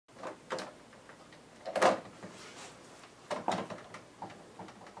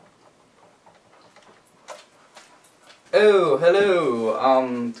Oh, hello.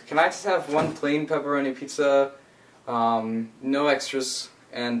 Can I just have one plain pepperoni pizza, no extras,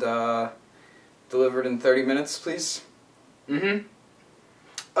 and, delivered in 30 minutes, please? Mm-hmm.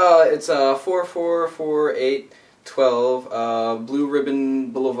 It's, 444812, Blue Ribbon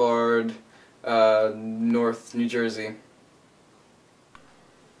Boulevard, North New Jersey.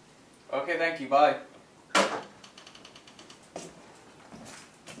 Okay, thank you, bye.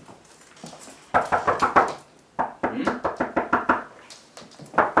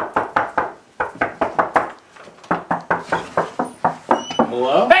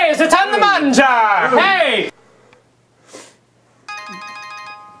 Hello? Hey, it's the time to mangia! Hey!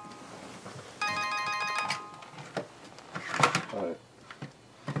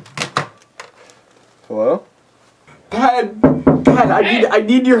 Hello? Dad, I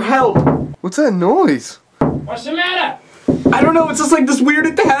need your help. What's that noise? What's the matter? I don't know, it's just like this weird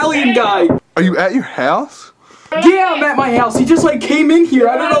Italian guy. Are you at your house? Yeah, I'm at my house. He just like came in here.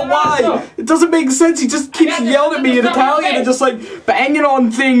 I don't know why. It doesn't make sense. He just keeps yelling at me in Italian and just like banging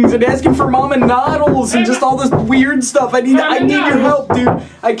on things and asking for mama Naadles and just all this weird stuff. I need your help, dude.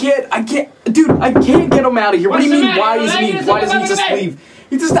 I can't get him out of here. What do you mean? Why doesn't he just leave?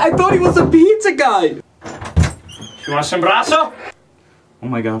 I thought he was a pizza guy. You want some brasso? Oh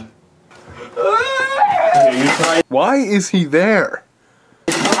my god. Why is he there?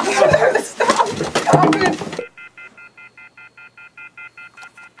 Stop it.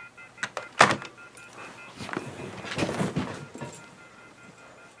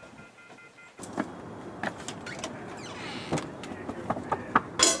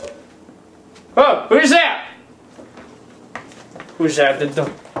 Oh, who's that? Who's at the door?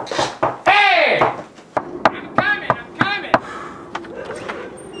 Hey! I'm coming!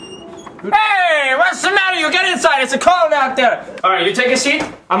 Hey, what's the matter? You get inside, it's a cold out there. Alright, you take a seat.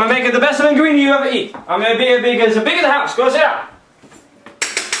 I'm gonna make it the best linguine you ever eat. I'm gonna be as big as the house. Go sit down.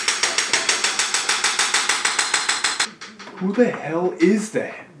 Who the hell is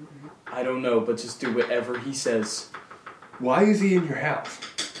that? I don't know, but just do whatever he says. Why is he in your house?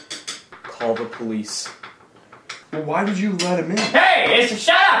 Call the police. Well, why did you let him in? Hey,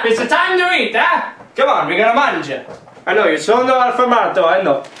 shut up! It's the time to eat, huh? Come on, we gotta mangia. I know, you're so no affamato, I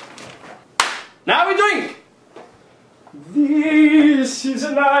know. Now we drink! This is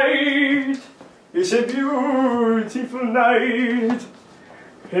a night, it's a beautiful night,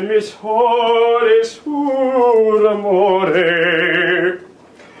 e mi sole sur amore.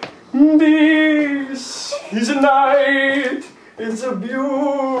 This is a night, it's a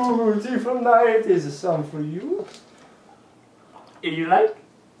beautiful night. Is a song for you? You like?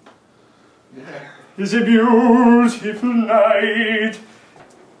 Yeah. It's a beautiful night.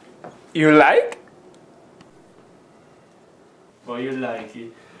 You like? Oh, you like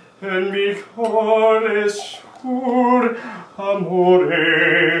it. And mi cuore sur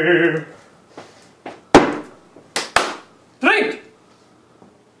amore. Drink!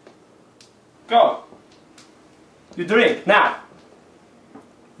 Go. You drink, now.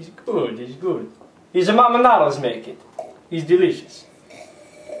 It's good, it's good. It's a Mama Naadle's make it. It's delicious.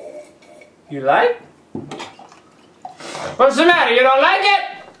 You like? What's the matter? You don't like it?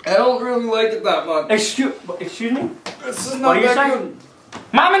 I don't really like it that much. Excuse me? This is What not are you that saying? good.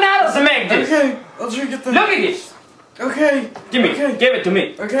 Mama Naadle's make this. Okay, I'll drink it then. Look at this. Okay. Give me. Okay. Give it to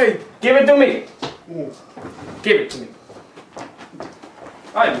me. Okay. Give it to me. Give it to me.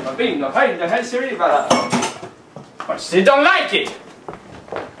 Ay, bambino, hey, serviva. But you don't like it.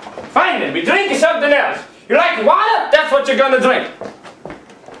 Fine then, we drink something else. You like water? That's what you're gonna drink.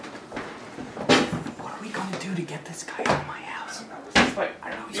 What are we gonna do to get this guy out of my house? I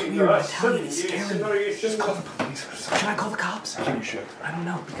don't know, he's weird. Italian is scary. Just call the police. Should I call the cops? I think you should. I don't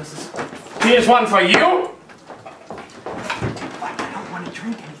know, because this... Here's one for you. I don't want to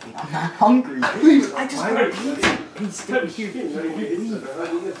drink anything. I'm not hungry. Please, I just want to pizza. Please stay here. He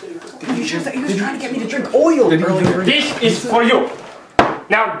was trying to get me to drink oil earlier. This is for you.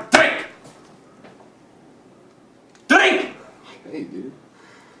 Now drink. Drink. Hey, dude.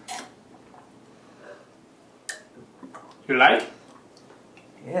 You like?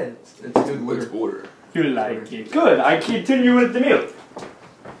 Yeah, it's good Let's order. You like it. Good. I continue with the meal. Should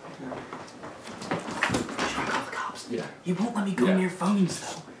I call the cops? Yeah. He won't let me go near phones,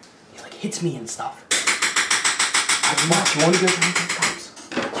 though. He, like, hits me and stuff. You want to go try and call the cops?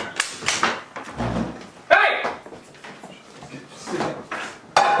 Hey!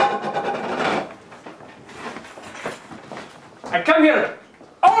 I come here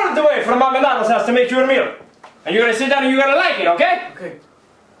all the way from Mama Naadle's house to make you a meal. And you're gonna sit down and you're gonna like it, okay? Okay.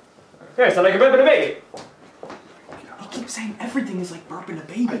 Okay, so like a baby. He keeps saying everything is like burping a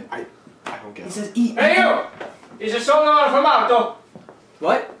baby. I don't get He it. says eat. Hey you! Is it sono affumato?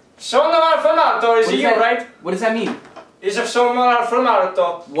 What? Sono affumato, is What it is you, that? right? What does that mean? Is it sono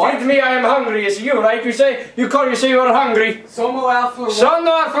affumato? What? Feed me, I am hungry, is it you, right? You say you are hungry. Sono affumato.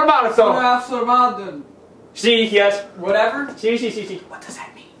 Sono affumato. Sono affumato. Si, yes. Whatever? Si, si, si, si. What does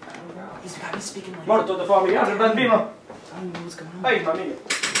that mean? He's got me speaking like Morto da familiare bambino. I don't know what's going on. Hey, mamma.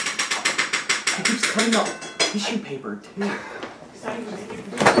 He keeps cutting up tissue paper too. He's not even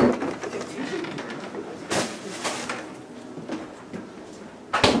making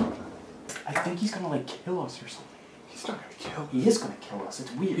I think he's gonna like kill us or something. He's not gonna kill. He is gonna kill us.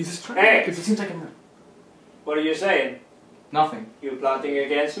 It's weird. He's just trying. Hey! Because it seems like I'm What are you saying? nothing. You plotting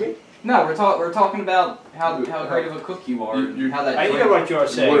against me? No, we're talking about how great of a cook you are and how that. I hear what you're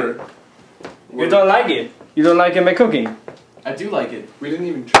saying. Word. You don't like it? You don't like my cooking? I do like it. We didn't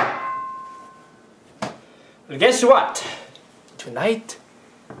even try. Well, guess what? Tonight,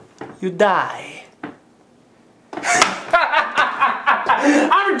 you die. I'm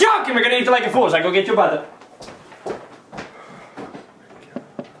joking! We're gonna eat it like a fool, so I go get your butter.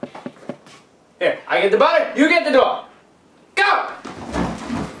 Here, I get the butter, you get the door. Go!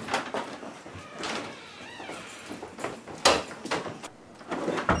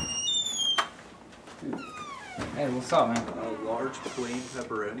 Hey, what's up, man? A large plain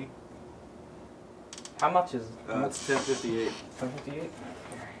pepperoni. How much is it? It's $10.58. 158.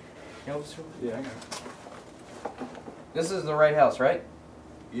 Yeah, I know. This is the right house, right?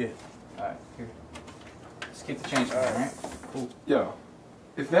 Yeah. Alright, here. Just keep the change for me, alright? Yo,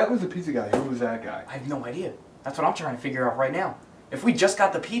 if that was the pizza guy, who was that guy? I have no idea. That's what I'm trying to figure out right now. If we just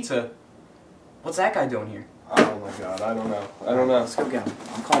got the pizza, what's that guy doing here? Oh my god, I don't know. I don't know. Let's go get him.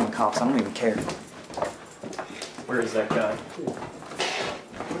 I'm calling the cops. I don't even care. Where is that guy?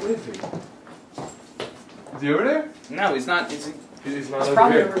 Who is he? Is he over there? No, he's not. Is he? He's not He's over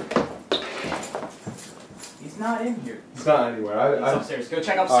probably here. over. He's not in here. He's not anywhere. He's upstairs. Go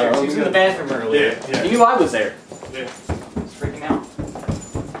check upstairs. Alright, He was in the bathroom earlier. Yeah. He knew I was there. Yeah. He's freaking out.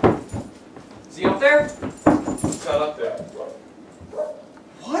 Is he up there? He's not up there.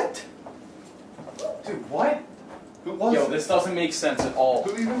 What? Dude, what? Who was Yo, it? this doesn't make sense at all.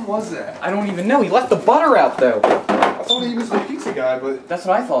 Who even was that? I don't even know. He left the butter out though. I thought he was the pizza guy, but That's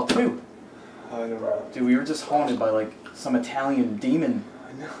what I thought too. I don't know. Dude, we were just haunted by like some Italian demon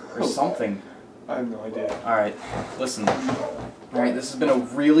I know. or something. I have no idea. Alright, listen. Alright, this has been a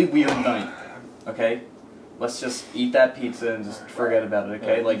really weird night. Okay? Let's just eat that pizza and just forget about it,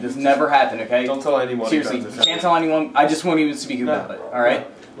 okay? Like, this never happened, okay? Don't tell anyone. Seriously, about you this. can't tell anyone. I just won't even speak about it, alright?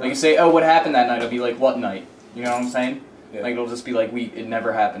 Like, you say, oh, what happened that night? I'll be like, what night? You know what I'm saying? Yeah. Like, it'll just be like, it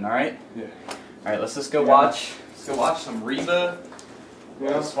never happened, alright? Yeah. Alright, let's just go watch. Let's go watch some Reba.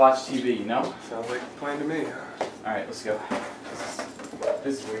 Yeah. Let's watch TV, you know? Sounds like a plan to me. Alright, let's go.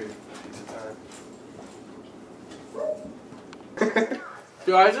 This is weird. Pizza time.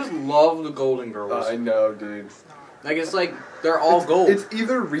 Dude, I just love the Golden Girls. I know, dude. Like, it's like, they're all gold. It's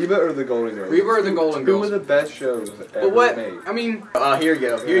either Reba or the Golden Girls. Reba or the Golden Two Girls. of the best shows ever But what, made. I mean, Here you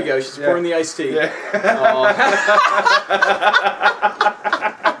go. Here you go. She's Yeah. pouring the iced tea. Yeah.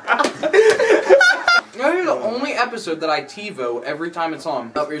 that is the only episode that I TiVo every time it's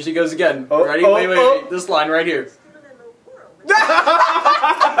on. Oh, here she goes again. Oh, Ready? oh, Wait. oh. This line right here.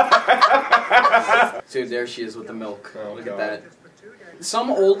 Dude, there she is with the milk. Oh, Look God. at that.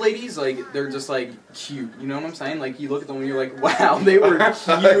 Some old ladies, like, they're just, like, cute. You know what I'm saying? Like, you look at them and you're like, wow, they were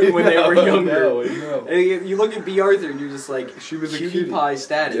cute when they were younger. I know. And you look at B. Arthur and you're just like, She was a cutie cutie. pie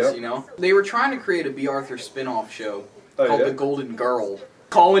status, Yep. you know? They were trying to create a B. Arthur spin-off show Oh, called yeah? The Golden Girl.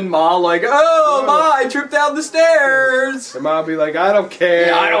 Calling Ma like, oh, Ma, I tripped down the stairs. And Mom be like, I don't care.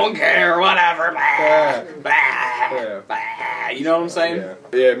 Yeah, I don't care, whatever, Yeah. bah, Yeah. bah. You know what I'm saying? Yeah.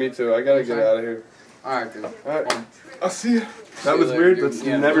 Yeah, me too. I gotta get out of here. Alright, dude. Alright. I'll see you. See That you was later, weird. dude. Let's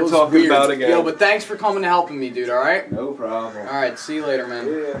Yeah, never it was talk weird. about it again. Yo, but thanks for coming and helping me, dude, alright? No problem. Alright, see you later,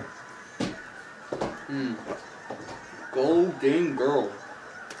 man. Yeah. Golden Girl.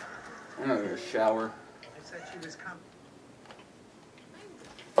 I'm gonna get a shower.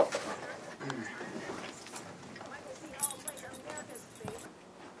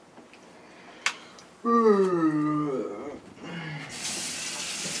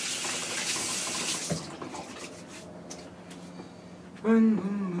 When the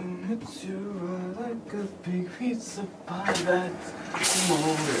moon hits you like a big pizza pie, that's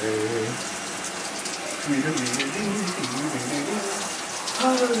amore.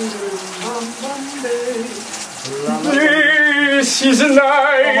 This is a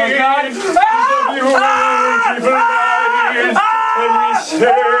night. Oh my God. And we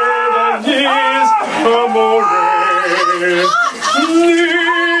share that is amore.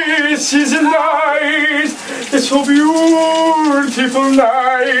 This this is a night. It's so beautiful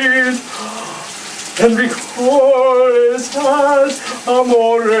night. And we call it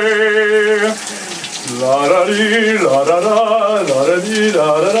amore. La da dee, la da da, la da dee,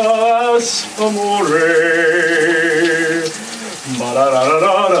 la da da, amore. Ma da da da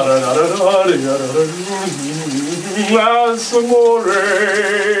da da da da da da da da, amore.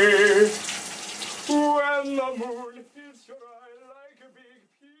 When the moon